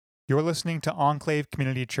You're listening to Enclave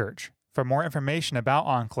Community Church. For more information about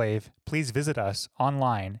Enclave, please visit us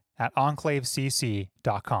online at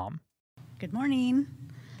enclavecc.com. Good morning.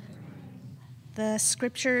 The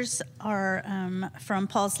scriptures are from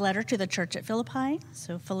Paul's letter to the church at Philippi,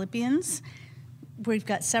 so Philippians. We've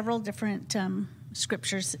got several different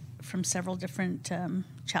scriptures from several different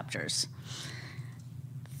chapters,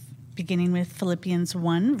 beginning with Philippians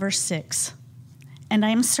 1, verse 6. And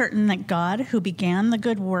I am certain that God, who began the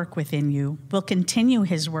good work within you, will continue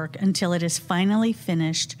his work until it is finally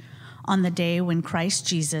finished on the day when Christ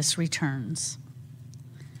Jesus returns.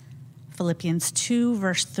 Philippians 2,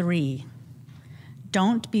 verse 3.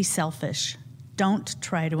 Don't be selfish. Don't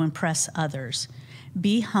try to impress others.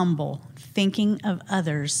 Be humble, thinking of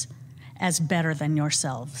others as better than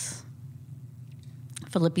yourselves.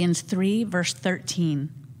 Philippians 3, verse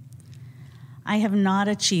 13. I have not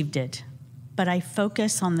achieved it, but I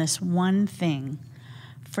focus on this one thing,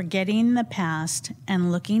 forgetting the past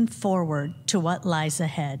and looking forward to what lies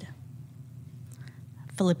ahead.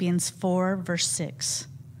 Philippians 4, verse 6.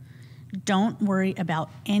 Don't worry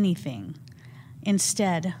about anything.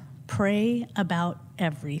 Instead, pray about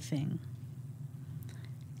everything.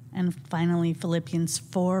 And finally, Philippians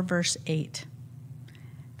 4, verse 8.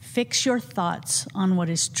 Fix your thoughts on what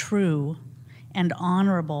is true and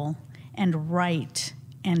honorable and right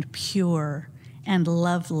and pure and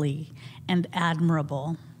lovely and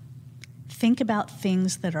admirable. Think about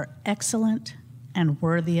things that are excellent and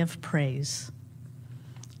worthy of praise.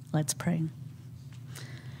 Let's pray.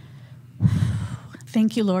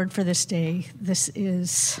 Thank you, Lord, for this day. This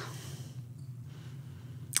is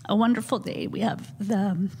a wonderful day. We have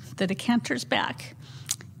the decanters back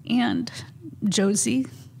and Josie,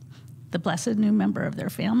 the blessed new member of their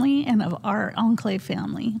family and of our Enclave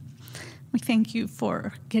family. We thank you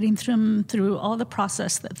for getting them through all the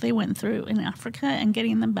process that they went through in Africa and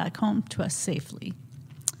getting them back home to us safely.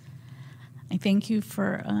 I thank you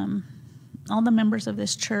for all the members of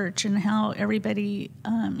this church and how everybody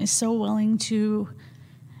is so willing to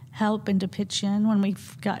help and to pitch in when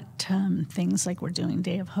we've got things like we're doing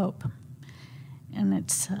Day of Hope. And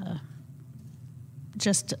it's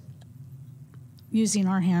just using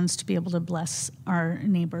our hands to be able to bless our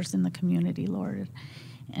neighbors in the community, Lord.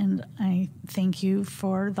 And I thank you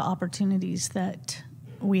for the opportunities that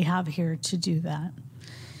we have here to do that.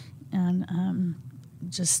 And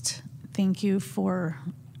just thank you for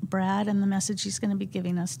Brad and the message he's going to be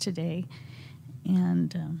giving us today.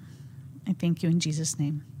 And I thank you in Jesus'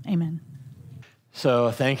 name. Amen. So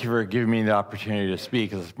thank you for giving me the opportunity to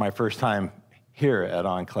speak. It's my first time here at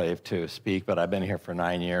Enclave to speak, but I've been here for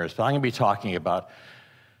 9 years. But I'm going to be talking about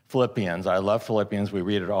Philippians. I love Philippians. We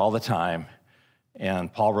read it all the time.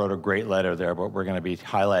 And Paul wrote a great letter there, but we're going to be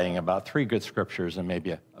highlighting about 3 good scriptures and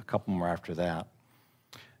maybe a couple more after that.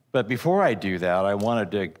 But before I do that, I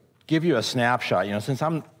wanted to give you a snapshot. You know, since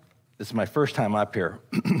this is my first time up here,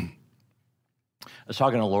 I was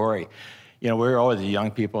talking to Lori. You know, we're always the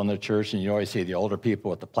young people in the church, and you always see the older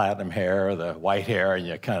people with the platinum hair, the white hair, and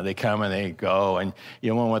they come and they go, and you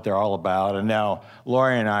don't know what they're all about. And now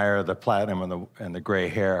Lori and I are the platinum and the gray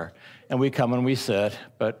hair, and we come and we sit,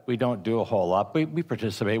 but we don't do a whole lot. We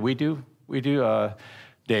participate. We do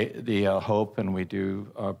the hope, and we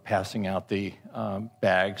do passing out the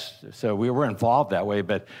bags. So we were involved that way,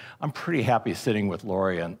 but I'm pretty happy sitting with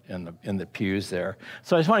Lori in the pews there.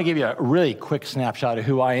 So I just want to give you a really quick snapshot of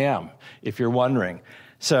who I am, if you're wondering.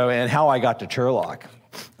 So, and how I got to Turlock.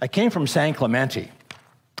 I came from San Clemente,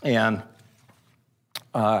 and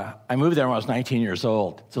I moved there when I was 19 years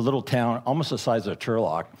old. It's a little town, almost the size of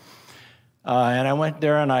Turlock. And I went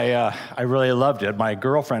there, and I really loved it. My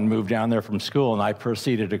girlfriend moved down there from school, and I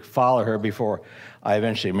proceeded to follow her before I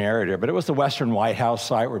eventually married her. But it was the Western White House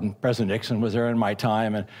site where President Nixon was there in my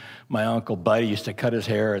time, and my uncle Buddy used to cut his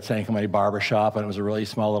hair at San Clemente Barber Shop, and it was a really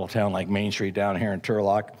small little town like Main Street down here in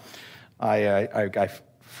Turlock. I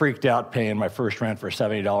freaked out paying my first rent for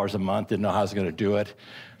 $70 a month, didn't know how I was going to do it,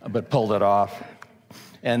 but pulled it off.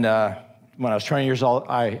 And when I was 20 years old,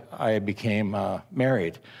 I became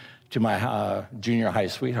married to my junior high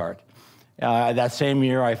sweetheart. That same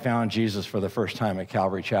year, I found Jesus for the first time at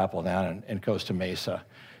Calvary Chapel down in Costa Mesa,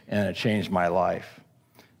 and it changed my life.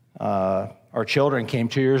 Our children came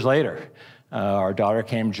 2 years later. Our daughter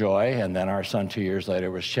came Joy, and then our son 2 years later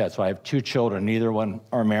was Chet. So I have 2 children. Neither one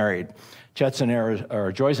are married. Joy's in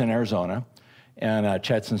Arizona, and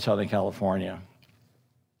Chet's in Southern California.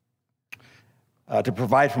 To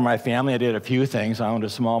provide for my family, I did a few things. I owned a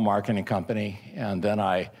small marketing company, and then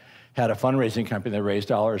I had a fundraising company that raised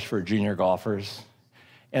dollars for junior golfers.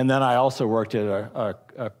 And then I also worked at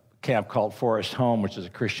a camp called Forest Home, which is a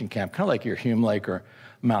Christian camp, kind of like your Hume Lake or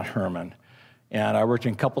Mount Hermon. And I worked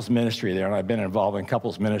in couples ministry there, and I've been involved in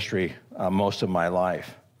couples ministry most of my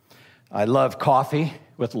life. I love coffee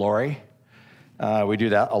with Lori. We do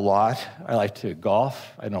that a lot. I like to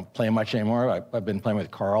golf. I don't play much anymore. I've been playing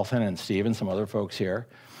with Carlton and Steve and some other folks here.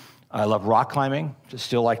 I love rock climbing, just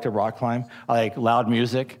still like to rock climb. I like loud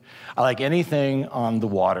music. I like anything on the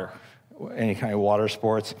water, any kind of water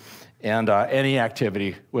sports, and any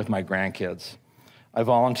activity with my grandkids. I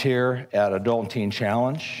volunteer at Adult and Teen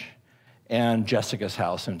Challenge and Jessica's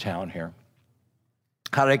house in town here.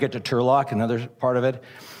 How did I get to Turlock? Another part of it.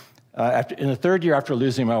 In the third year after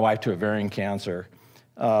losing my wife to ovarian cancer,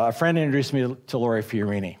 a friend introduced me to Lori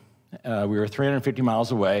Fiorini. We were 350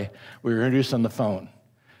 miles away. We were introduced on the phone,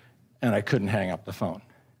 and I couldn't hang up the phone.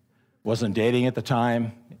 Wasn't dating at the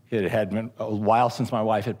time. It had been a while since my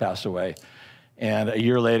wife had passed away. And a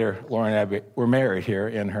year later, Lori and I were married here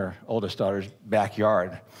in her oldest daughter's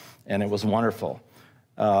backyard, and it was wonderful.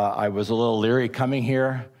 I was a little leery coming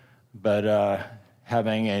here, but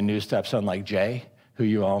having a new stepson like Jay, who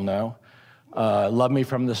you all know, loved me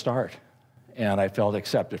from the start, and I felt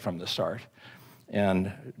accepted from the start,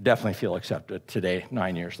 and definitely feel accepted today,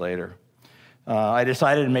 9 years later. I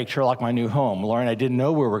decided to make Turlock my new home. Lauren and I didn't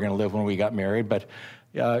know where we were going to live when we got married, but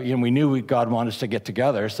we knew God wanted us to get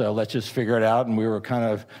together, so let's just figure it out. And we were kind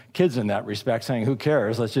of kids in that respect, saying, "Who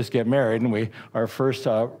cares? Let's just get married." And our first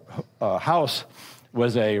house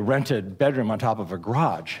was a rented bedroom on top of a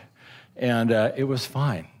garage, and it was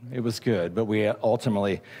fine. It was good, but we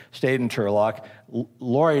ultimately stayed in Turlock.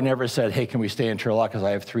 Lori never said, "Hey, can we stay in Turlock?" Because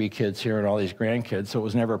I have 3 kids here and all these grandkids, so it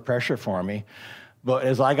was never pressure for me. But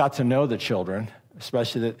as I got to know the children,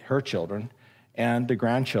 especially her children and the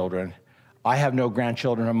grandchildren, I have no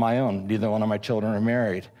grandchildren of my own. Neither one of my children are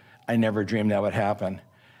married. I never dreamed that would happen.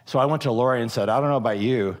 So I went to Lori and said, "I don't know about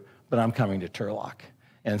you, but I'm coming to Turlock."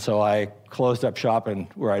 And so I closed up shop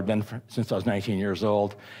where I'd been since I was 19 years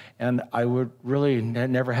old, and I would really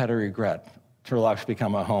never had a regret. Turlock's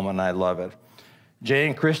become a home, and I love it. Jay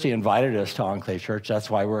and Christy invited us to Enclave Church.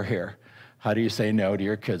 That's why we're here. How do you say no to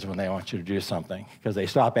your kids when they want you to do something? Because they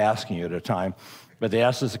stop asking you at a time. But they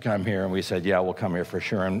asked us to come here, and we said, yeah, we'll come here for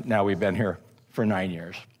sure. And now we've been here for 9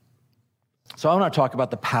 years. So I want to talk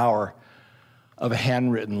about the power of a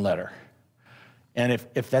handwritten letter. And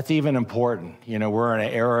if that's even important, we're in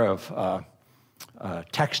an era of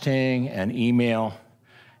texting and email,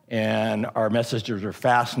 and our messages are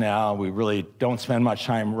fast now. We really don't spend much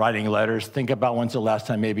time writing letters. Think about when's the last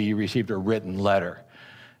time maybe you received a written letter.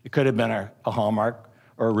 It could have been a Hallmark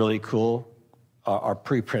or a really cool or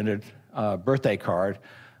pre-printed birthday card.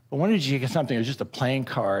 But when did you get something that was just a plain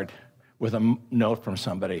card with a note from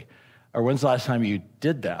somebody? Or when's the last time you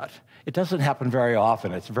did that? It doesn't happen very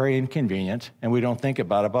often. It's very inconvenient, and we don't think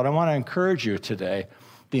about it. But I want to encourage you today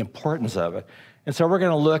the importance of it. And so we're going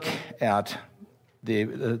to look at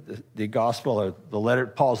the gospel, or the letter,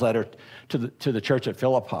 Paul's letter to the church at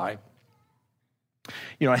Philippi.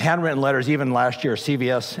 Handwritten letters, even last year,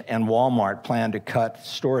 CVS and Walmart planned to cut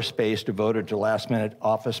store space devoted to last-minute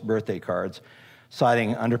office birthday cards,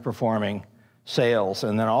 citing underperforming sales.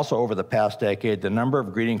 And then also over the past decade, the number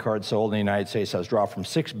of greeting cards sold in the United States has dropped from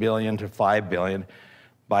 6 billion to 5 billion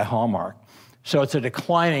by Hallmark. So it's a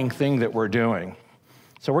declining thing that we're doing.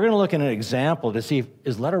 So we're going to look at an example to see,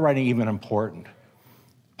 is letter writing even important?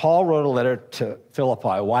 Paul wrote a letter to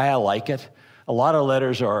Philippi. Why I like it? A lot of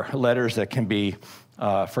letters are letters that can be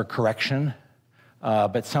for correction,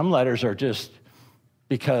 but some letters are just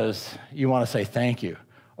because you want to say thank you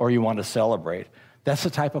or you want to celebrate. That's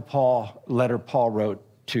the type of letter Paul wrote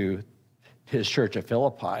to his church at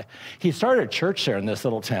Philippi. He started a church there in this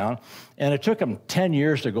little town, and it took him 10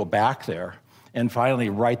 years to go back there and finally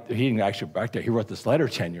he didn't actually go back there. He wrote this letter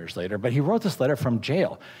 10 years later, but he wrote this letter from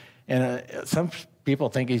jail. And some people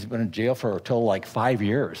think he's been in jail for a total like 5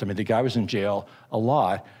 years. I mean, the guy was in jail a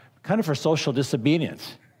lot, kind of for social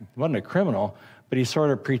disobedience. He wasn't a criminal, but he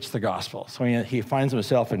sort of preached the gospel. So he finds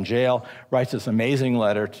himself in jail, writes this amazing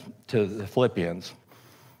letter to the Philippians.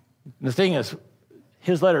 The thing is,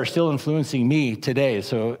 his letter is still influencing me today.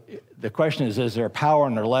 So the question is there power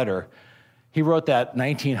in their letter? He wrote that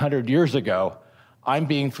 1900 years ago. I'm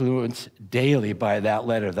being influenced daily by that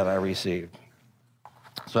letter that I received.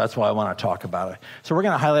 So that's why I want to talk about it. So we're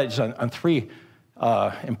going to highlight just on 3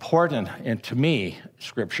 important, and to me,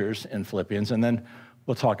 scriptures in Philippians, and then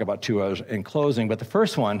we'll talk about 2 others in closing. But the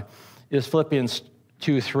first one is Philippians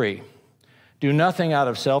 2:3. Do nothing out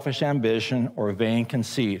of selfish ambition or vain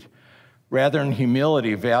conceit. Rather, in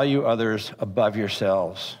humility, value others above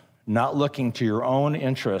yourselves, not looking to your own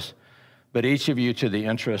interest, but each of you to the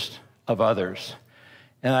interest of others.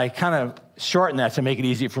 And I kind of shorten that to make it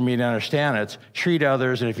easy for me to understand. It's treat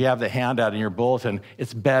others, and if you have the handout in your bulletin,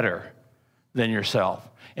 it's better than yourself.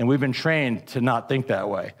 And we've been trained to not think that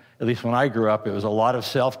way. At least when I grew up, it was a lot of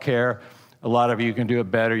self-care, a lot of you can do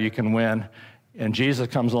it better, you can win. And Jesus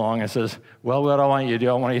comes along and says, well, what I want you to do,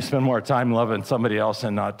 I want you to spend more time loving somebody else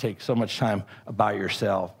and not take so much time about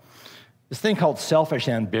yourself. This thing called selfish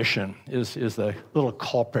ambition is the little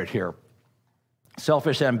culprit here.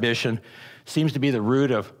 Selfish ambition seems to be the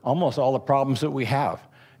root of almost all the problems that we have.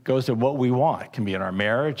 It goes to what we want. It can be in our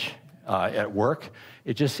marriage, at work.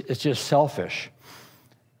 It's just selfish.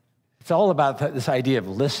 It's all about this idea of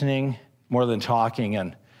listening more than talking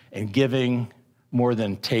and giving more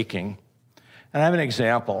than taking. And I have an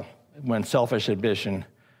example when selfish ambition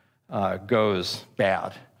goes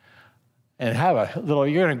bad. And have a little,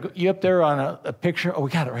 you up there on a picture? Oh, we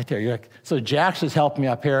got it right there. You're like, so Jax is helping me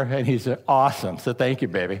up here, and he's awesome. So thank you,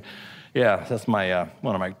 baby. Yeah, that's my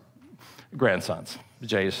one of my grandsons,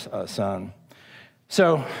 Jay's son.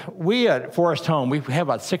 So we at Forest Home, we have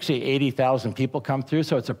about 60,000, 80,000 people come through,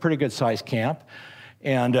 so it's a pretty good-sized camp.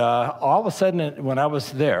 And all of a sudden, when I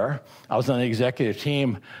was there, I was on the executive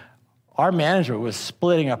team, our management was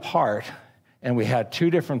splitting apart, and we had two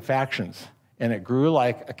different factions. And it grew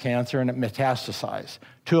like a cancer, and it metastasized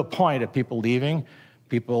to a point of people leaving,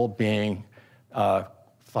 people being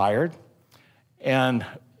fired. And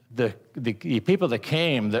the people that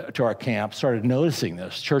came to our camp started noticing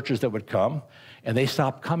this, churches that would come, and they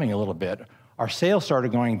stopped coming a little bit. Our sales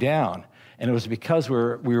started going down, and it was because we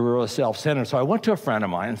were really self-centered. So I went to a friend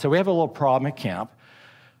of mine and said, we have a little problem at camp.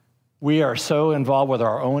 We are so involved with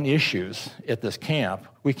our own issues at this camp,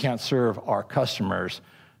 we can't serve our customers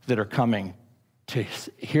that are coming to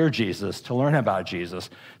hear Jesus, to learn about Jesus.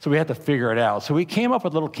 So we had to figure it out. So we came up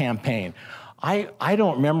with a little campaign. I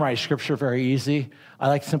don't memorize scripture very easy. I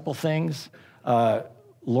like simple things.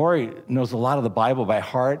 Lori knows a lot of the Bible by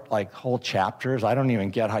heart, like whole chapters. I don't even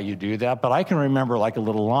get how you do that, but I can remember like a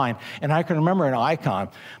little line, and I can remember an icon,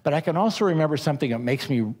 but I can also remember something that makes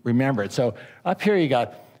me remember it. So up here you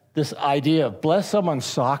got this idea of bless someone's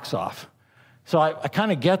socks off. So I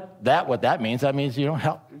kind of get that, what that means. That means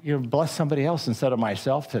bless somebody else instead of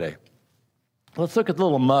myself today. Let's look at the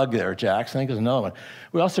little mug there, Jax. I think there's another one.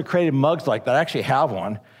 We also created mugs like that. I actually have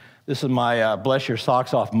one. This is my bless your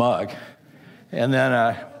socks off mug. And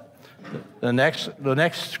then the next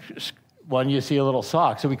one, you see a little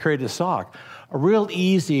sock. So we created a sock. A real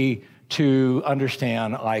easy to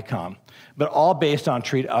understand icon, but all based on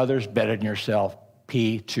treat others better than yourself,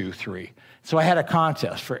 P23. So I had a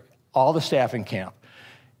contest for all the staff in camp.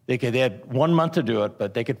 They had 1 month to do it,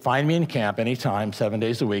 but they could find me in camp anytime, 7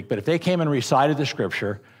 days a week. But if they came and recited the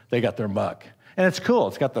scripture, they got their mug. And it's cool.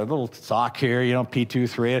 It's got the little sock here,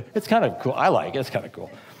 P23. It's kind of cool. I like it. It's kind of cool.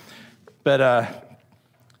 But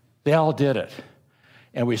they all did it.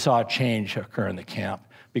 And we saw a change occur in the camp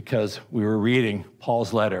because we were reading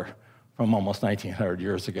Paul's letter from almost 1,900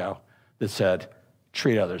 years ago that said,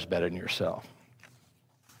 treat others better than yourself.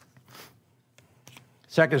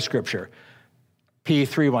 Second scripture,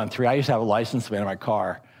 P313. I used to have a license plate in my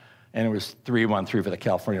car, and it was 313 for the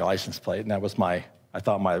California license plate, and that was my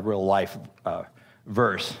real life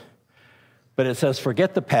verse. But it says,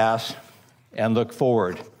 forget the past and look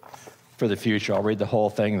forward for the future. I'll read the whole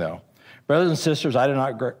thing, though. Brothers and sisters, I do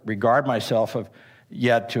not regard myself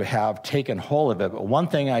yet to have taken hold of it, but one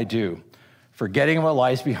thing I do, forgetting what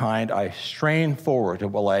lies behind, I strain forward to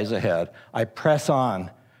what lies ahead. I press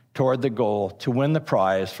on toward the goal to win the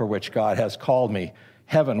prize for which God has called me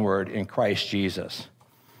heavenward in Christ Jesus.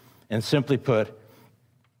 And simply put,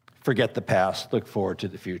 forget the past, look forward to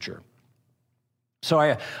the future. So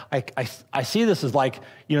I see this as like,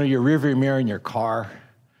 your rearview mirror in your car.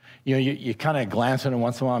 You kind of glance at it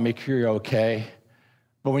once in a while, make sure you're okay.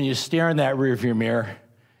 But when you stare in that rearview mirror,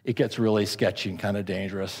 it gets really sketchy and kind of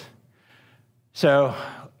dangerous. So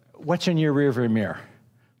what's in your rearview mirror?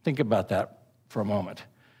 Think about that for a moment.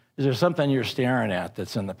 Is there something you're staring at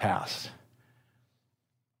that's in the past?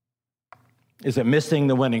 Is it missing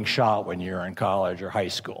the winning shot when you're in college or high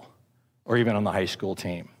school, or even on the high school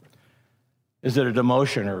team? Is it a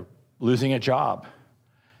demotion or losing a job?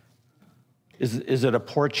 Is it a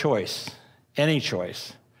poor choice? Any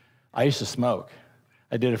choice? I used to smoke.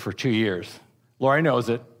 I did it for 2 years. Lori knows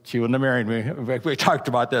it. She wouldn't have married me. We talked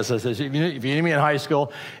about this. I said, if you knew me in high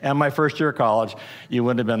school and my first year of college, you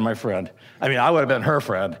wouldn't have been my friend. I mean, I would have been her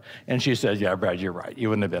friend. And she said, yeah, Brad, you're right. You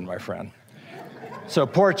wouldn't have been my friend. So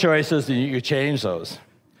poor choices, you change those.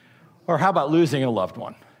 Or how about losing a loved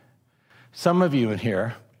one? Some of you in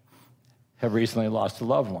here have recently lost a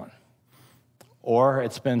loved one. Or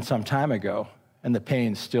it's been some time ago, and the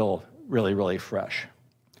pain's still really, really fresh.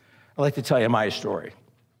 I'd like to tell you my story.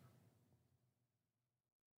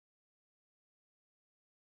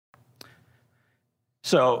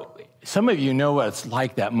 So some of you know what it's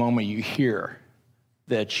like that moment you hear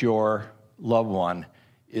that your loved one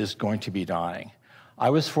is going to be dying. I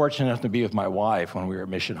was fortunate enough to be with my wife when we were at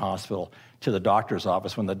Mission Hospital to the doctor's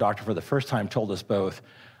office when the doctor for the first time told us both,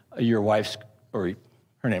 your wife's, or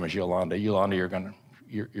her name is Yolanda, you're going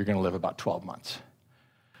to live about 12 months.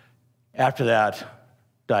 After that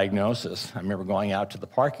diagnosis, I remember going out to the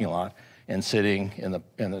parking lot and sitting in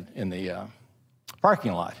the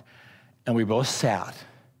parking lot, and we both sat,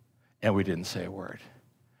 and we didn't say a word.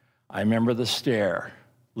 I remember the stare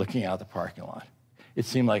looking out the parking lot. It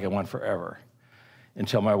seemed like it went forever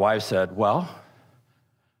until my wife said, well,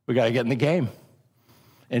 we got to get in the game.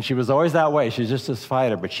 And she was always that way. She's just this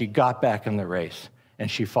fighter, but she got back in the race, and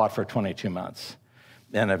she fought for 22 months.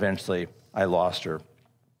 And eventually, I lost her.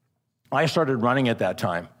 I started running at that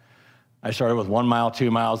time. I started with 1 mile,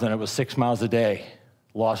 2 miles, and it was 6 miles a day.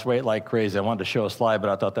 Lost weight like crazy. I wanted to show a slide, but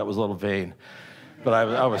I thought that was a little vain. But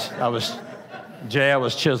I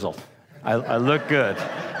was chiseled. I looked good,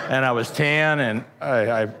 and I was tan, and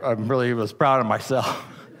I really was proud of myself.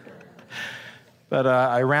 But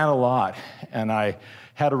I ran a lot, and I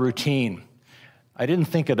had a routine. I didn't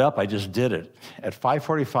think it up, I just did it at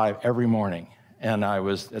 5:45 every morning. And I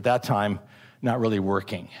was, at that time, not really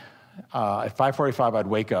working. At 5:45, I'd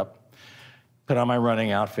wake up, put on my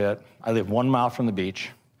running outfit. I live 1 mile from the beach,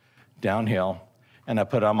 downhill, and I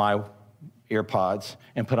put on my earpods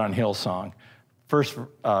and put on Hillsong. First,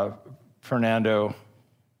 Fernando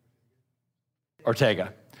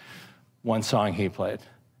Ortega, one song he played.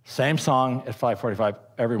 Same song at 5:45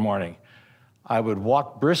 every morning. I would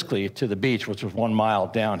walk briskly to the beach, which was 1 mile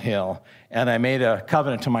downhill, and I made a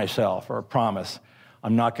covenant to myself, or a promise.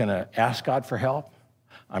 I'm not going to ask God for help.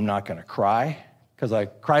 I'm not going to cry, because I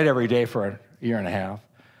cried every day for a year and a half.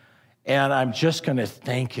 And I'm just going to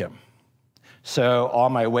thank him. So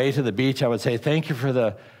on my way to the beach, I would say, thank you for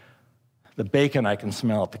the bacon I can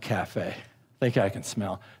smell at the cafe. Thank you I can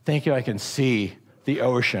smell. Thank you I can see the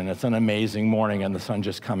ocean. It's an amazing morning and the sun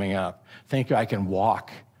just coming up. Thank you I can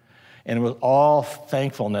walk. And it was all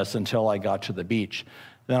thankfulness until I got to the beach.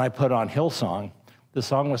 Then I put on Hillsong. The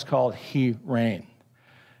song was called He Reigned.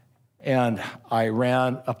 And I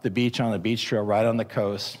ran up the beach on the beach trail right on the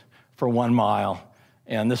coast for 1 mile.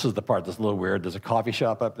 And this is the part that's a little weird. There's a coffee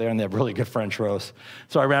shop up there, and they have really good French roast.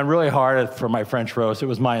 So I ran really hard for my French roast. It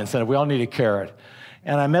was my incentive. We all need a carrot.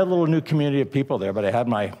 And I met a little new community of people there, but I had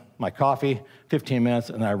my coffee, 15 minutes,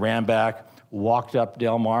 and I ran back, walked up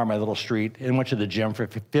Del Mar, my little street, and went to the gym for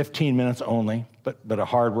 15 minutes only, but a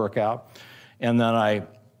hard workout. And then I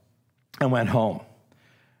went home.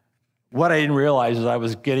 What I didn't realize is I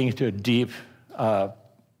was getting into a deep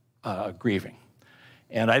grieving.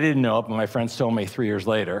 And I didn't know it, but my friends told me 3 years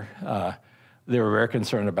later. They were very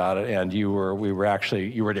concerned about it, and you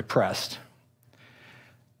were depressed.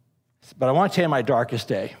 But I want to tell you my darkest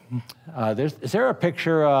day. Is there a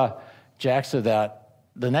picture, Jax, of that?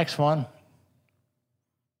 The next one?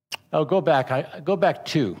 Oh, go back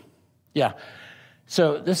 2. Yeah.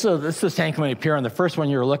 So this is the San Clemente Pier, and the first one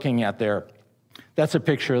you're looking at there, that's a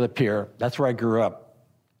picture of the pier. That's where I grew up.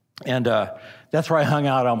 And that's where I hung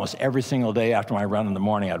out almost every single day after my run in the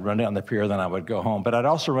morning. I'd run down the pier, then I would go home. But I'd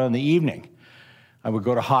also run in the evening. I would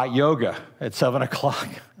go to hot yoga at 7 o'clock.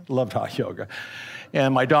 Loved hot yoga.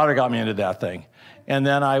 And my daughter got me into that thing. And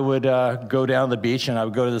then I would go down to the beach, and I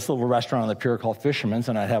would go to this little restaurant on the pier called Fisherman's,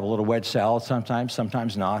 and I'd have a little wedge salad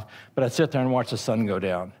sometimes not. But I'd sit there and watch the sun go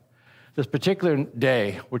down. This particular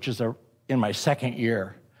day, which is in my second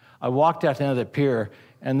year, I walked out to the end of the pier,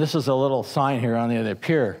 and this is a little sign here on the end of the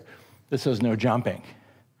pier that says no jumping.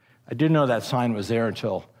 I didn't know that sign was there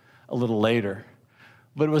until a little later.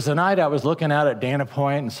 But it was the night I was looking out at Dana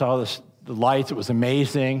Point and saw the lights. It was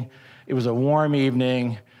amazing. It was a warm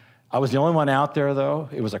evening. I was the only one out there, though.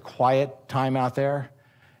 It was a quiet time out there.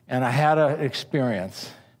 And I had an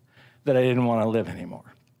experience that I didn't want to live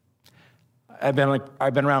anymore. I've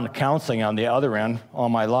been around the counseling on the other end all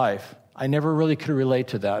my life. I never really could relate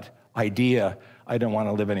to that idea, I don't want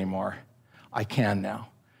to live anymore. I can now.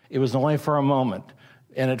 It was only for a moment,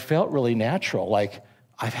 and it felt really natural. Like,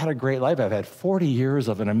 I've had a great life. I've had 40 years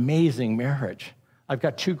of an amazing marriage. I've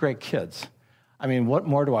got 2 great kids. I mean, what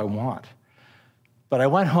more do I want? But I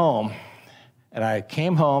went home, and I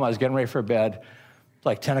came home. I was getting ready for bed. It's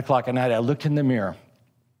like 10 o'clock at night. I looked in the mirror.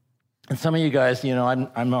 And some of you guys, you know,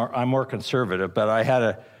 I'm more conservative, but I had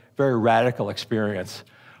a very radical experience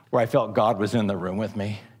where I felt God was in the room with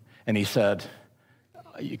me. And he said,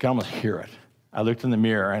 you can almost hear it. I looked in the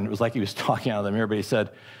mirror, and it was like he was talking out of the mirror, but he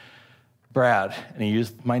said, Brad, and he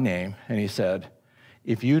used my name, and he said,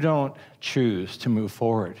 if you don't choose to move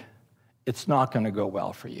forward, it's not going to go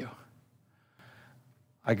well for you.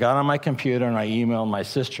 I got on my computer and I emailed my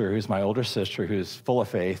sister, who's my older sister, who's full of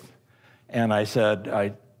faith, and I said,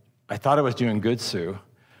 I thought I was doing good, Sue,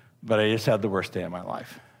 but I just had the worst day of my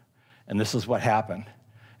life. And this is what happened.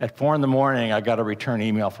 At 4 in the morning, I got a return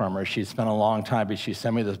email from her. She spent a long time, but she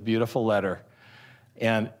sent me this beautiful letter,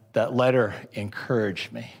 and that letter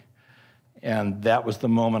encouraged me. And that was the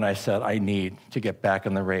moment I said, I need to get back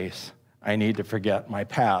in the race. I need to forget my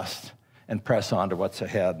past and press on to what's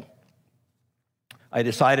ahead. I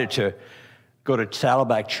decided to go to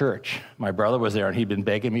Saddleback Church. My brother was there, and he'd been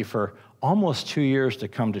begging me for almost 2 years to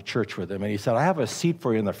come to church with him. And he said, I have a seat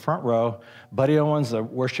for you in the front row. Buddy Owen's the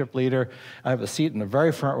worship leader. I have a seat in the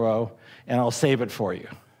very front row, and I'll save it for you.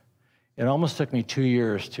 It almost took me 2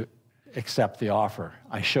 years to accept the offer.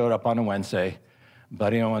 I showed up on a Wednesday.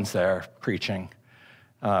 Buddy Owen's there preaching.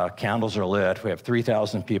 Candles are lit. We have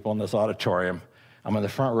 3,000 people in this auditorium. I'm in the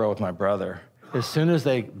front row with my brother. As soon as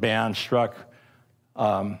the band struck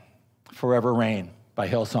Forever Rain by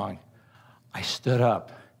Hillsong, I stood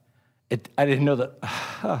up. I didn't know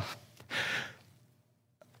that.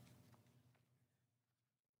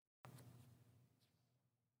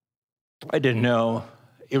 I didn't know.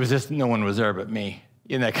 It was just no one was there but me.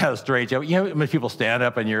 In that kind of strange, when people stand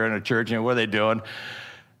up and you're in a church, what are they doing?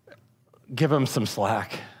 Give them some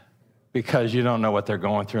slack, because you don't know what they're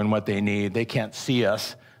going through and what they need. They can't see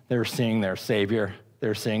us. They're seeing their Savior.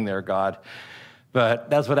 They're seeing their God. But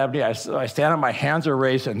that's what happened to me. I stand up, my hands are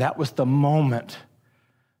raised, and that was the moment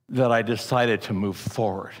that I decided to move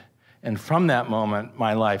forward. And from that moment,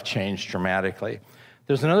 my life changed dramatically.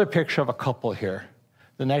 There's another picture of a couple here.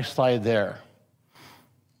 The next slide there.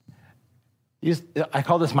 I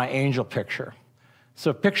call this my angel picture.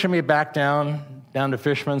 So picture me back down to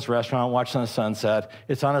Fisherman's Restaurant, watching the sunset.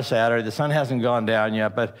 It's on a Saturday. The sun hasn't gone down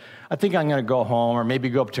yet, but I think I'm going to go home, or maybe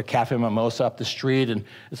go up to Cafe Mimosa up the street, and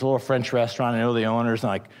it's a little French restaurant. I know the owners,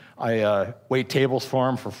 and I wait tables for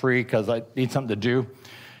them for free because I need something to do.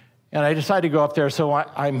 And I decided to go up there, so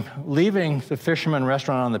I'm leaving the Fisherman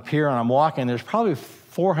Restaurant on the pier, and I'm walking. There's probably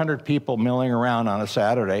 400 people milling around on a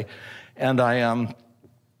Saturday, and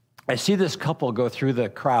I see this couple go through the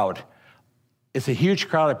crowd. It's a huge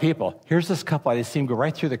crowd of people. Here's this couple. I just see them go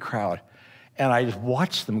right through the crowd, and I just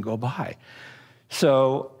watched them go by.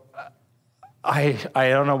 So I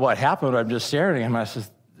don't know what happened. I'm just staring at them. I said,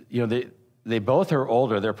 they both are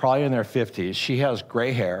older. They're probably in their 50s. She has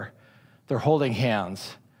gray hair. They're holding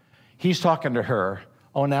hands. He's talking to her.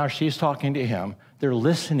 Oh, now she's talking to him. They're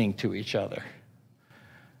listening to each other.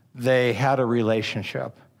 They had a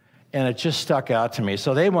relationship, and it just stuck out to me.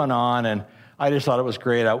 So they went on, and I just thought it was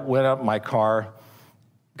great. I went up in my car,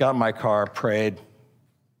 got in my car, prayed,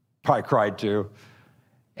 probably cried too,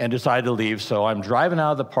 and decided to leave. So I'm driving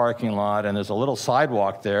out of the parking lot, and there's a little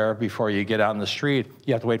sidewalk there before you get out in the street.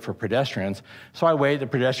 You have to wait for pedestrians. So I wait, the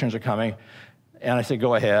pedestrians are coming, and I say,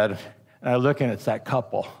 go ahead. And I look, and it's that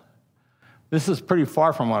couple. This is pretty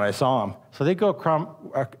far from what I saw them. So they go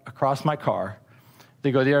across my car.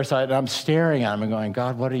 They go the other side, and I'm staring at them and going,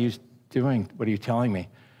 God, what are you doing? What are you telling me?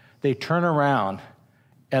 They turn around,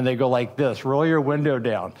 and they go like this, roll your window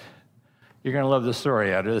down. You're going to love this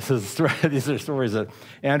story, Andrew. These are stories that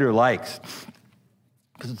Andrew likes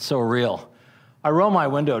because it's so real. I roll my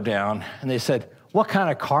window down, and they said, what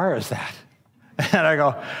kind of car is that? And I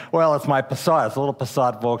go, well, it's my Passat. It's a little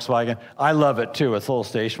Passat Volkswagen. I love it, too. It's a little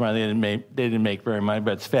station wagon. They didn't make very money,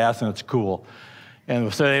 but it's fast, and it's cool.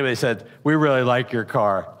 And so anyway, they said, we really like your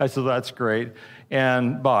car. I said, that's great.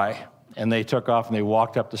 And bye. And they took off, and they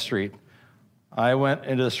walked up the street. I went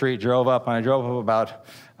into the street, drove up, and I drove up about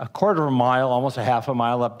a quarter of a mile, almost a half a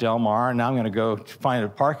mile up Del Mar, and now I'm going to go find a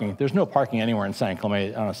parking. There's no parking anywhere in San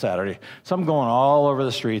Clemente on a Saturday, so I'm going all over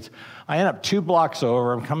the streets. I end up 2 blocks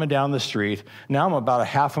over. I'm coming down the street. Now I'm about a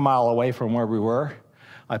half a mile away from where we were.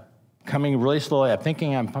 I'm coming really slowly. I'm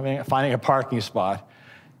thinking I'm finding a parking spot,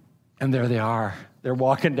 and there they are. They're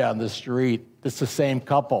walking down the street. It's the same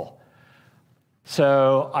couple.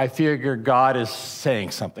 So I figure God is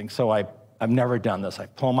saying something. So I've never done this. I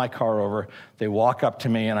pull my car over. They walk up to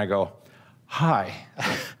me, and I go, hi.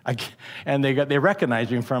 And they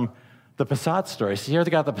recognize me from the Passat story. So you're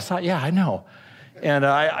the guy with the Passat? Yeah, I know. And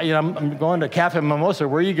I'm going to Cafe Mimosa.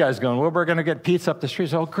 Where are you guys going? Well, we're going to get pizza up the street.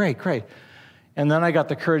 So, oh, great. And then I got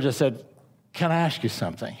the courage. I said, can I ask you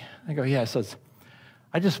something? I go, yeah. So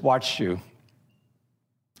I just watched you.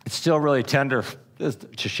 It's still really tender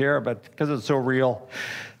to share, but because it's so real,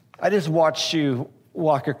 I just watched you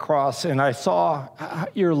walk across, and I saw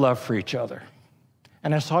your love for each other.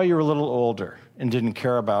 And I saw you were a little older and didn't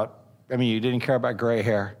care about you didn't care about gray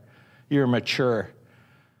hair. You're mature.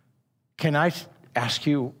 Can I ask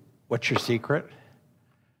you what's your secret?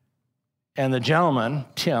 And the gentleman,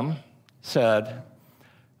 Tim, said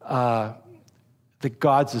that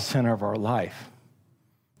God's the center of our life.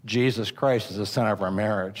 Jesus Christ is the center of our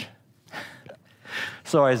marriage.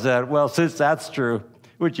 So I said, well, since that's true,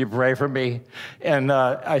 would you pray for me? And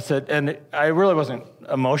I said, and I really wasn't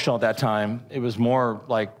emotional at that time. It was more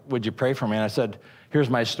like, would you pray for me? And I said, here's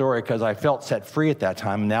my story, because I felt set free at that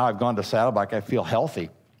time. Now I've gone to Saddleback. I feel healthy.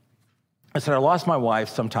 I said, I lost my wife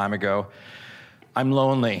some time ago. I'm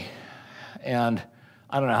lonely, and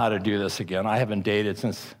I don't know how to do this again. I haven't dated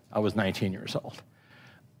since I was 19 years old.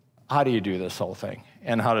 How do you do this whole thing,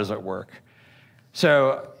 and how does it work?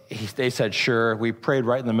 So they said, sure. We prayed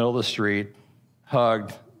right in the middle of the street,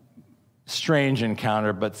 hugged, strange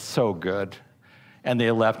encounter, but so good. And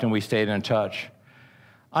they left, and we stayed in touch.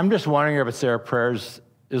 I'm just wondering if it's their prayers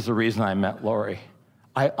is the reason I met Lori.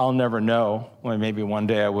 I'll never know. Well, maybe one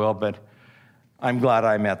day I will, but I'm glad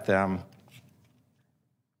I met them.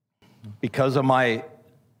 Because of my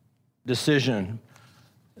decision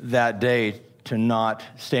that day to not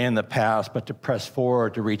stay in the past, but to press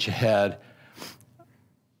forward, to reach ahead,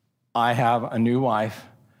 I have a new wife,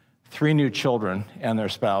 3 new children and their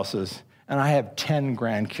spouses, and I have 10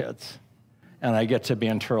 grandkids. And I get to be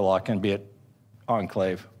in Turlock and be at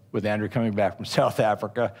Enclave with Andrew coming back from South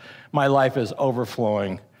Africa. My life is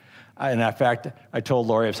overflowing. And in fact, I told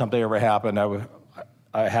Lori if something ever happened,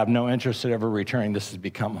 I have no interest in ever returning. This has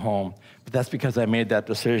become home. But that's because I made that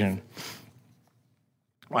decision.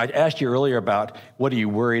 I asked you earlier about what are you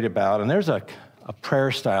worried about, and there's a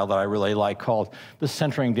prayer style that I really like called the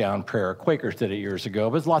centering down prayer. Quakers did it years ago,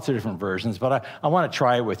 but there's lots of different versions, but I want to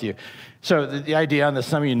try it with you. So the idea on this,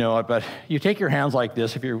 some of you know it, but you take your hands like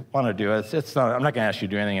this if you want to do it. It's not, I'm not going to ask you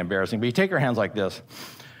to do anything embarrassing, but you take your hands like this.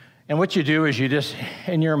 And what you do is you just,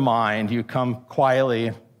 in your mind, you come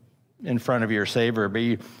quietly in front of your Savior, but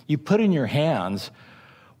you put in your hands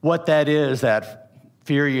what that is, that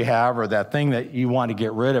fear you have or that thing that you want to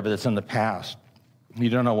get rid of that's in the past. You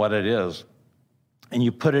don't know what it is. And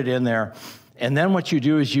you put it in there. And then what you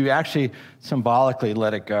do is you actually symbolically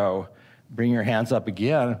let it go. Bring your hands up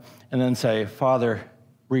again and then say, Father,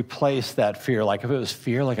 replace that fear. Like if it was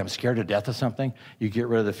fear, like I'm scared to death of something, you get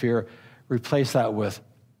rid of the fear. Replace that with,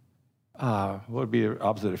 what would be the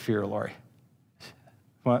opposite of fear, Lori?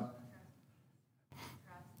 What?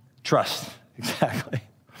 Trust, exactly.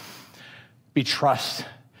 Be trust.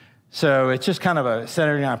 So it's just kind of a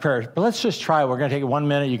centering on prayer. But let's just try. We're going to take 1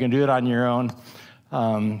 minute. You can do it on your own.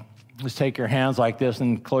 Just take your hands like this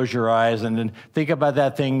and close your eyes and then think about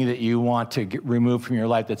that thing that you want to get removed from your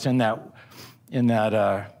life that's in that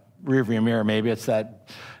rearview mirror. Maybe it's that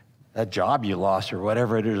job you lost or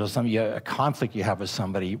whatever it is, or something, a conflict you have with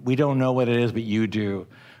somebody. We don't know what it is, but you do.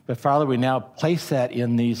 But Father, we now place that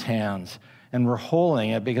in these hands. And we're holding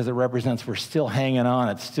it because it represents we're still hanging on.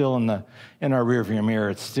 It's still in our rearview mirror.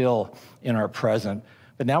 It's still in our present.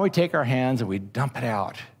 But now we take our hands and we dump it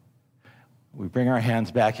out. We bring our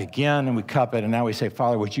hands back again and we cup it. And now we say,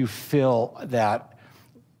 Father, would you fill that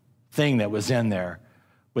thing that was in there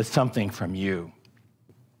with something from you?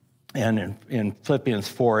 And in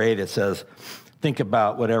Philippians 4:8, it says, think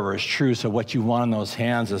about whatever is true. So what you want in those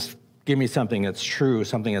hands is give me something that's true,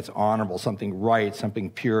 something that's honorable, something right, something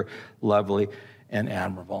pure, lovely, and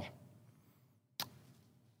admirable.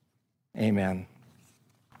 Amen.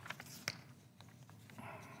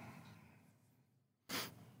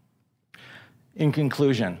 In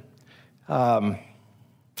conclusion, oh,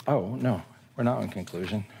 no, we're not in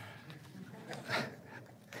conclusion.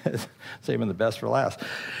 Saving the best for last.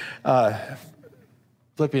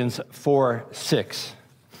 Philippians 4:6.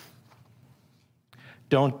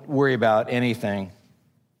 Don't worry about anything.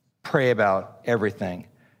 Pray about everything.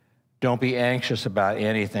 Don't be anxious about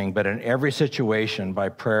anything, but in every situation, by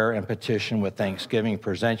prayer and petition with thanksgiving,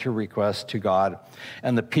 present your requests to God,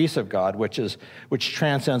 and the peace of God, which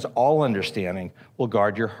transcends all understanding, will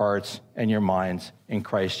guard your hearts and your minds in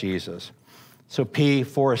Christ Jesus. So P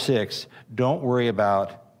 4:6, don't worry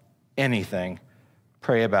about anything.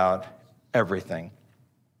 Pray about everything.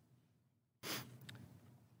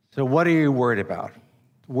 So what are you worried about?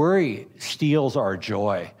 Worry steals our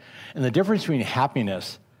joy. And the difference between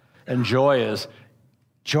happiness and joy is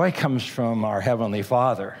joy comes from our Heavenly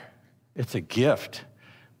Father. It's a gift,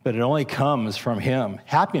 but it only comes from Him.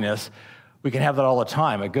 Happiness, we can have that all the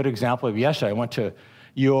time. A good example of yesterday, I went to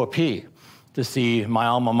UOP to see my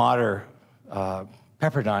alma mater,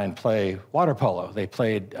 Pepperdine, play water polo. They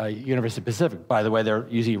played University Pacific. By the way, they're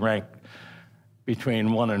usually ranked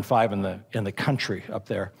between 1 and 5 in the country up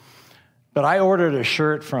there. But I ordered a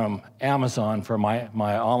shirt from Amazon for my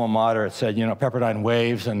alma mater. It said, Pepperdine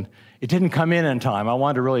Waves, and it didn't come in time. I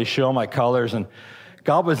wanted to really show my colors, and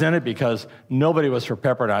God was in it because nobody was for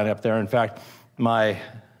Pepperdine up there. In fact, my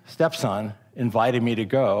stepson invited me to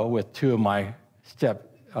go with two of my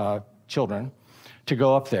children to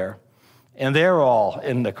go up there. And they were all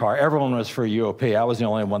in the car. Everyone was for UOP. I was the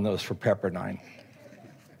only one that was for Pepperdine.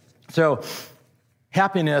 So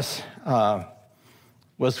happiness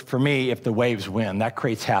was, for me, if the Waves win. That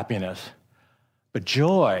creates happiness. But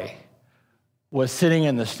joy was sitting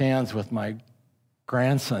in the stands with my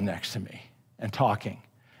grandson next to me and talking,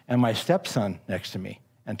 and my stepson next to me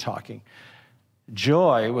and talking.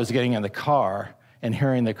 Joy was getting in the car and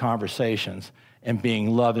hearing the conversations and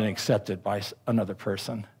being loved and accepted by another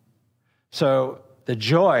person. So the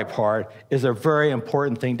joy part is a very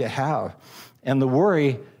important thing to have. And the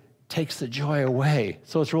worry takes the joy away.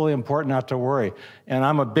 So it's really important not to worry. And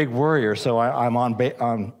I'm a big worrier, so I'm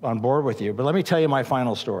on board with you. But let me tell you my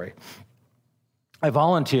final story. I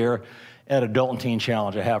volunteer at Adult and Teen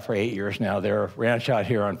Challenge. I have for 8 years now. They're a ranch out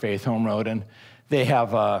here on Faith Home Road, and they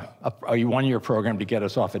have a one-year program to get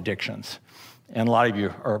us off addictions. And a lot of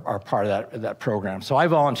you are part of that program. So I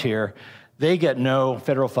volunteer. They get no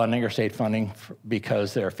federal funding or state funding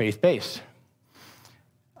because they're faith-based.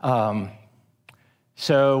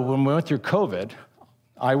 So when we went through COVID,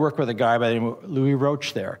 I worked with a guy by the name of Louis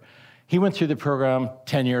Roach there. He went through the program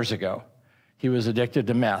 10 years ago. He was addicted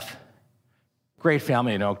to meth. Great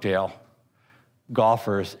family in Oakdale.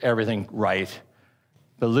 Golfers, everything right.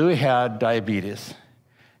 But Louis had diabetes,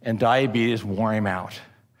 and diabetes wore him out.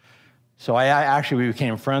 So we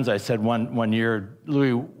became friends. I said one year,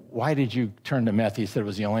 Louis, why did you turn to meth? He said, it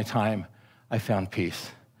was the only time I found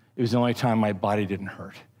peace. It was the only time my body didn't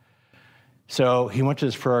hurt. So he went to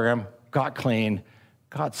this program, got clean,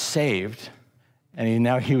 got saved, and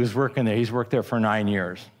he was working there. He's worked there for 9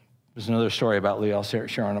 years. There's another story about Louis I'll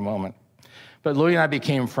share in a moment. But Louis and I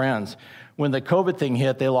became friends. When the COVID thing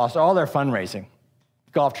hit, they lost all their fundraising.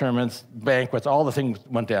 Golf tournaments, banquets, all the things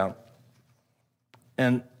went down.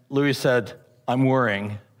 And Louis said, I'm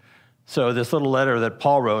worrying. So this little letter that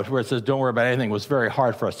Paul wrote where it says, don't worry about anything, was very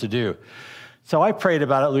hard for us to do. So I prayed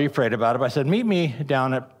about it, Louis prayed about it. I said, meet me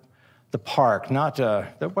down at the park,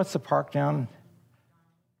 what's the park down?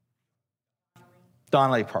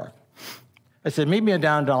 Donnelly Park. I said, meet me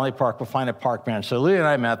down in Donnelly Park, we'll find a park bench. So Louis and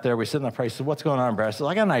I met there, we sit in the park, he said, what's going on, Brad? I said,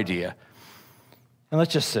 I got an idea, and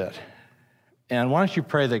let's just sit. And why don't you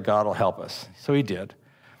pray that God will help us? So he did.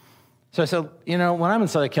 So I said, when I'm in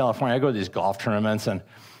Southern California, I go to these golf tournaments, and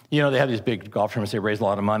they have these big golf tournaments, they raise a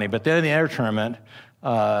lot of money, but then in the end of the tournament,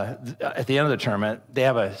 at the end of the tournament, they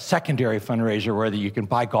have a secondary fundraiser where you can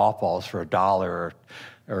buy golf balls for $1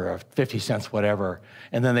 or 50 cents, whatever.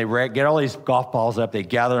 And then they get all these golf balls up, they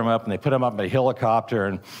gather them up, and they put them up in a helicopter.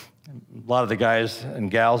 And a lot of the guys and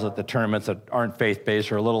gals at the tournaments that aren't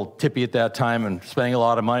faith-based are a little tippy at that time and spending a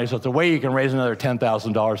lot of money. So it's a way you can raise another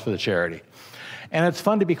 $10,000 for the charity. And it's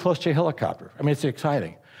fun to be close to a helicopter. I mean, it's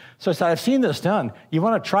exciting. So I said, I've seen this done. You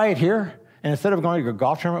want to try it here? And instead of going to a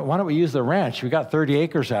golf tournament, why don't we use the ranch? We got 30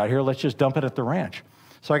 acres out here. Let's just dump it at the ranch.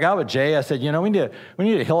 So I got with Jay. I said, we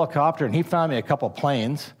need a helicopter. And he found me a couple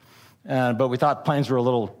planes. But we thought planes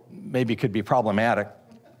were maybe could be problematic.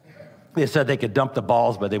 They said they could dump the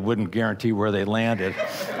balls, but they wouldn't guarantee where they landed.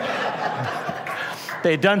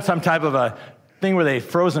 They'd done some type of a thing where they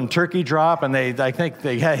frozen turkey drop, and I think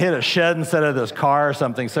they had hit a shed instead of this car or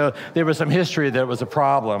something. So there was some history that was a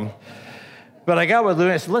problem. But I got with Louis,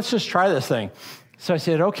 and I said, let's just try this thing. So I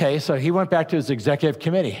said, okay. So he went back to his executive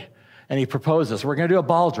committee, and he proposed this. We're going to do a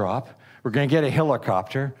ball drop. We're going to get a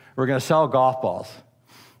helicopter. We're going to sell golf balls.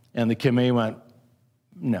 And the committee went,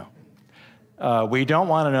 no. We don't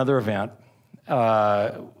want another event.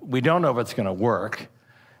 We don't know if it's going to work.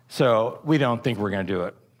 So we don't think we're going to do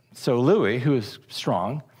it. So Louis, who is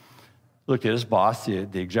strong, looked at his boss, the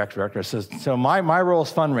exec director, says, so my role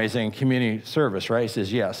is fundraising and community service, right? He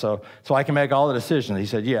says, yeah, so I can make all the decisions. He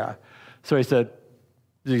said, yeah. So he said,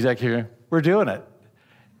 the executive, we're doing it,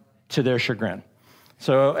 to their chagrin.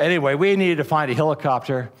 So anyway, we needed to find a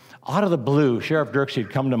helicopter. Out of the blue, Sheriff Dirksey had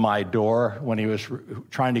come to my door when he was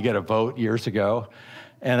trying to get a vote years ago,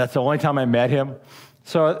 and that's the only time I met him.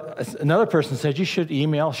 So another person said, you should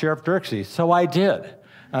email Sheriff Dirksey. So I did.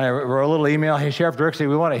 I wrote a little email, hey, Sheriff Dirksey,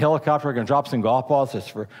 we want a helicopter. We're going to drop some golf balls. It's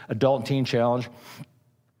for Adult and Teen Challenge.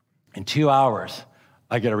 In 2 hours,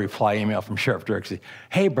 I get a reply email from Sheriff Dirksey.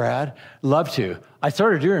 Hey, Brad, love to. I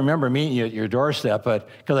sort of do remember meeting you at your doorstep, but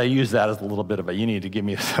because I use that as a little bit of you need to give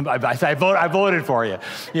me I voted for you,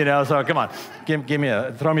 so come on,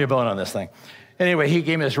 throw me a bone on this thing. Anyway, he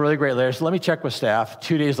gave me this really great letter. So let me check with staff.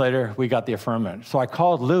 2 days later, we got the affirmation. So I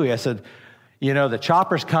called Louie. I said, the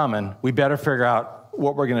chopper's coming. We better figure out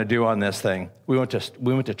what we're going to do on this thing. We went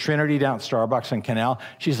to Trinity down at Starbucks in Canal.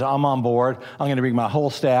 She said, I'm on board. I'm going to bring my whole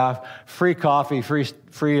staff, free coffee,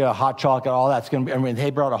 free hot chocolate, all that's going to be. I mean, they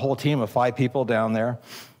brought a whole team of 5 people down there.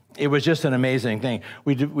 It was just an amazing thing.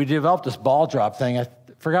 We developed this ball drop thing. I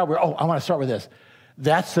forgot I want to start with this.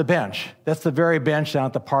 That's the bench. That's the very bench down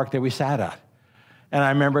at the park that we sat at. And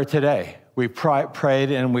I remember today, we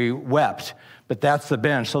prayed and we wept. But that's the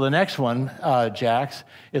bench. So the next one, Jax,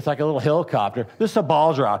 it's like a little helicopter. This is a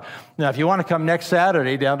ball drop. Now, if you want to come next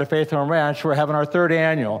Saturday down to Faith Home Ranch, we're having our 3rd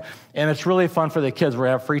annual. And it's really fun for the kids. We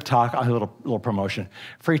have free a little promotion.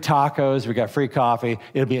 Free tacos. We got free coffee.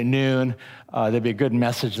 It'll be at noon. There'll be a good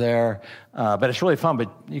message there. But it's really fun, but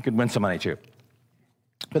you could win some money too.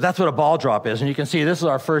 But that's what a ball drop is. And you can see this is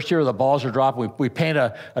our first year the balls are dropping. We paint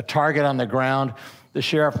a target on the ground. The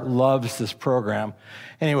sheriff loves this program.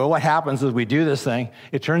 Anyway, what happens is we do this thing.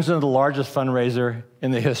 It turns into the largest fundraiser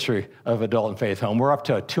in the history of Adult and Faith Home. We're up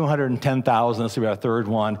to 210,000. This will be our 3rd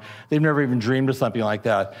one. They've never even dreamed of something like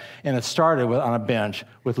that. And it started on a bench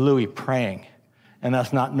with Louie praying. And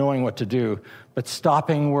that's not knowing what to do, but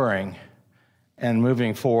stopping worrying and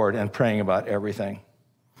moving forward and praying about everything.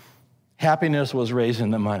 Happiness was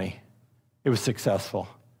raising the money. It was successful.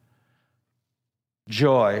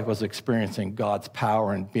 Joy was experiencing God's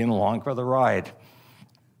power and being along for the ride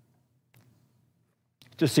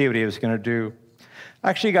to see what he was going to do.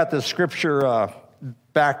 I actually got the scripture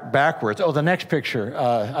backwards. Oh, the next picture.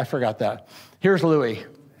 I forgot that. Here's Louie.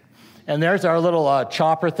 And there's our little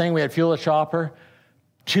chopper thing. We had fuel a chopper.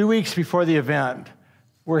 2 weeks before the event,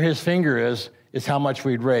 where his finger is how much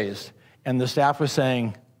we'd raised. And the staff was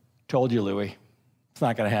saying, told you, Louie, it's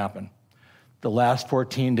not going to happen. The last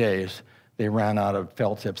 14 days, they ran out of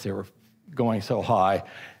felt tips. They were going so high.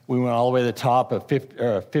 We went all the way to the top of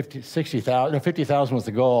 60,000. No, 50,000 was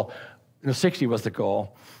the goal. No, 60 was the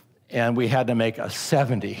goal. And we had to make a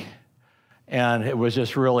 70. And it was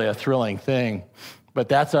just really a thrilling thing. But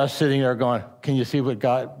that's us sitting there going, can you see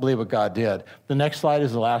believe what God did? The next slide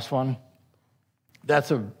is the last one. That's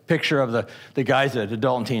a picture of the guys at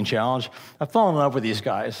Adult and Teen Challenge. I've fallen in love with these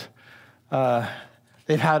guys.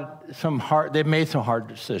 They've made some hard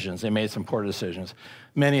decisions. They made some poor decisions.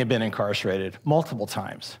 Many have been incarcerated multiple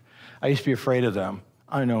times. I used to be afraid of them.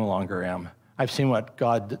 I no longer am. I've seen what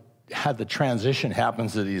God had the transition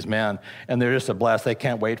happens to these men, and they're just a blast. They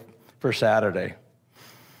can't wait for Saturday.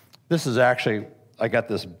 This is actually, I got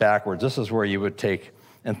this backwards. This is where you would take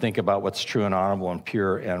and think about what's true and honorable and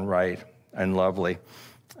pure and right and lovely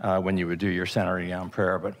when you would do your centering down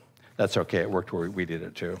prayer, but that's okay. It worked where we did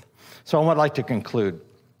it too. So I would like to conclude.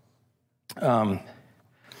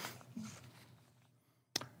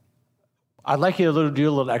 I'd like you to do a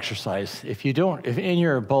little exercise. If in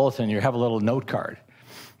your bulletin you have a little note card,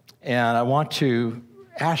 and I want to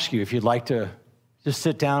ask you if you'd like to just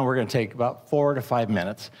sit down. We're going to take about 4 to 5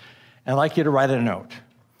 minutes, and I'd like you to write a note.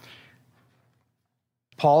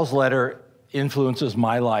 Paul's letter influences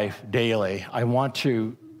my life daily. I want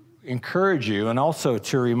to encourage you and also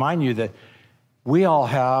to remind you that we all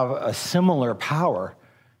have a similar power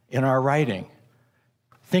in our writing.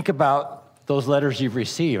 Think about those letters you've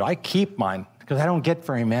received. I keep mine because I don't get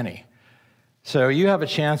very many. So you have a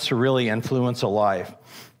chance to really influence a life.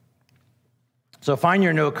 So find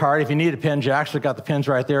your note card. If you need a pen, Jack's got the pens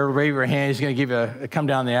right there. Raise your hand. He's going to give you come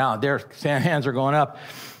down the aisle. Their hands are going up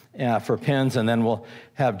for pens, and then we'll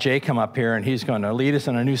have Jay come up here, and he's going to lead us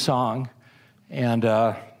in a new song. And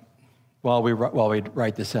while we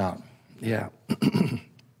write this out, yeah.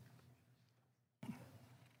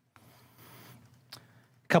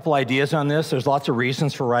 Couple ideas on this. There's lots of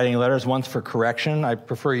reasons for writing letters. One's for correction. I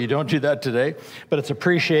prefer you don't do that today. But it's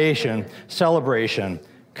appreciation, celebration,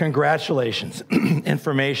 congratulations,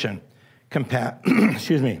 information,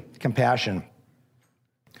 compassion.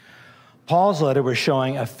 Paul's letter was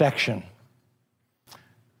showing affection.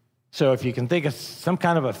 So if you can think of some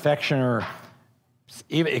kind of affection, or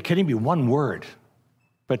even, it could even be one word,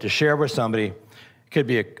 but to share with somebody, it could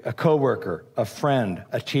be a coworker, a friend,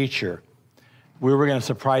 a teacher. We were going to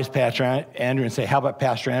surprise Pastor Andrew and say, how about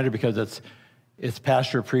Pastor Andrew? Because it's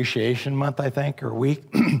Pastor Appreciation Month, I think, or week.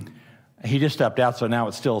 He just stepped out, so now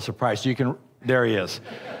it's still a surprise. So there he is.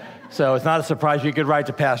 So it's not a surprise. You could write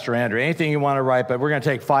to Pastor Andrew. Anything you want to write, but we're going to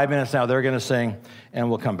take 5 minutes now. They're going to sing, and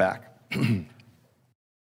we'll come back. Start on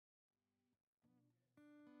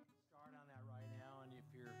that right now, and if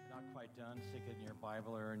you're not quite done, stick it in your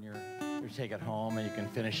Bible or take it home, and you can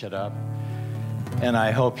finish it up. And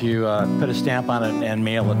I hope you put a stamp on it and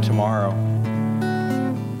mail it tomorrow.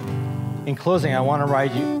 In closing, I want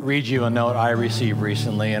to read you a note I received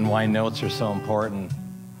recently and why notes are so important.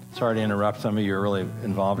 Sorry to interrupt. Some of you are really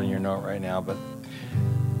involved in your note right now, but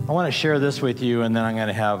I want to share this with you, and then I'm going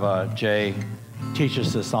to have Jay teach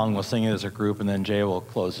us this song. We'll sing it as a group, and then Jay will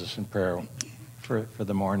close us in prayer for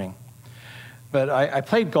the morning. But I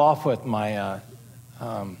played golf with my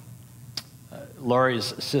Lori's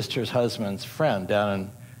sister's husband's friend down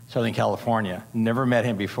in Southern California. Never met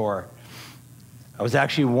him before. I was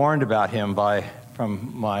actually warned about him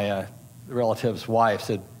from my relative's wife.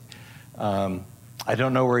 Said, I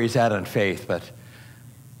don't know where he's at in faith, but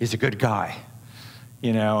he's a good guy,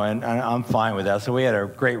 and I'm fine with that. So we had a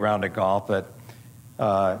great round of golf, but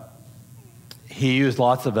he used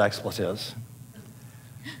lots of expletives.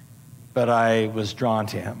 But I was drawn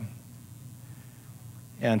to him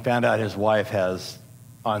and found out his wife has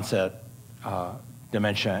onset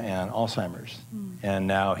dementia and Alzheimer's. And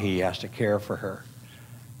now he has to care for her.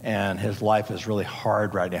 And his life is really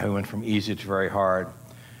hard right now. He went from easy to very hard.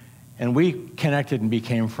 And we connected and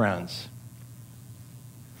became friends.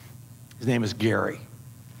 His name is Gary.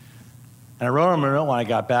 And I wrote him a note when I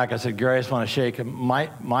got back. I said, Gary, I just want to shake him. My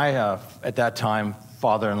at that time,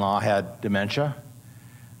 father-in-law had dementia.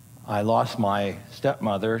 I lost my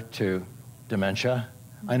stepmother to dementia.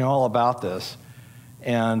 I know all about this.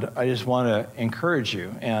 And I just want to encourage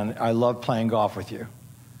you. And I love playing golf with you.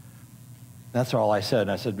 That's all I said.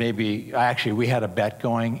 And I said, we had a bet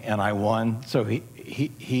going, and I won. So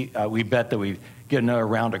we bet that we'd get another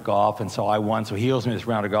round of golf, and so I won. So he owes me this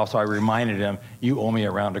round of golf. So I reminded him, you owe me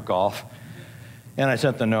a round of golf. And I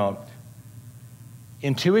sent the note.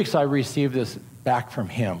 In 2 weeks, I received this back from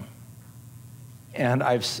him. And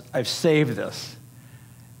I've saved this.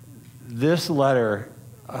 This letter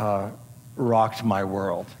rocked my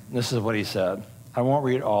world. This is what he said. I won't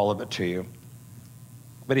read all of it to you.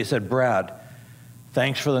 But he said, Brad,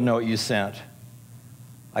 thanks for the note you sent.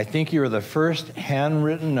 I think you are the first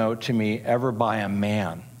handwritten note to me ever by a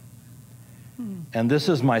man. And this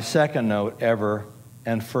is my second note ever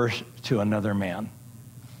and first to another man.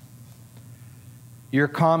 Your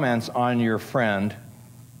comments on your friend,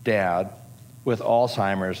 Dad, with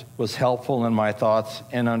Alzheimer's was helpful in my thoughts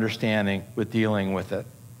and understanding with dealing with it.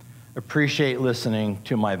 Appreciate listening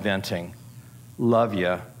to my venting. Love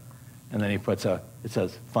ya. And then he it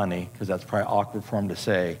says funny, because that's probably awkward for him to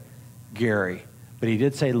say, Gary. But he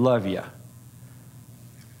did say love ya,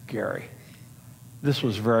 Gary. This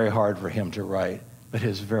was very hard for him to write, but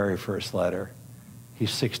his very first letter.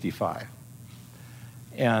 He's 65.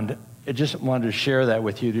 And I just wanted to share that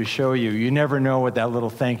with you to show you, you never know what that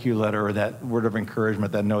little thank you letter or that word of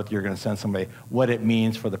encouragement, that note that you're going to send somebody, what it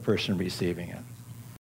means for the person receiving it.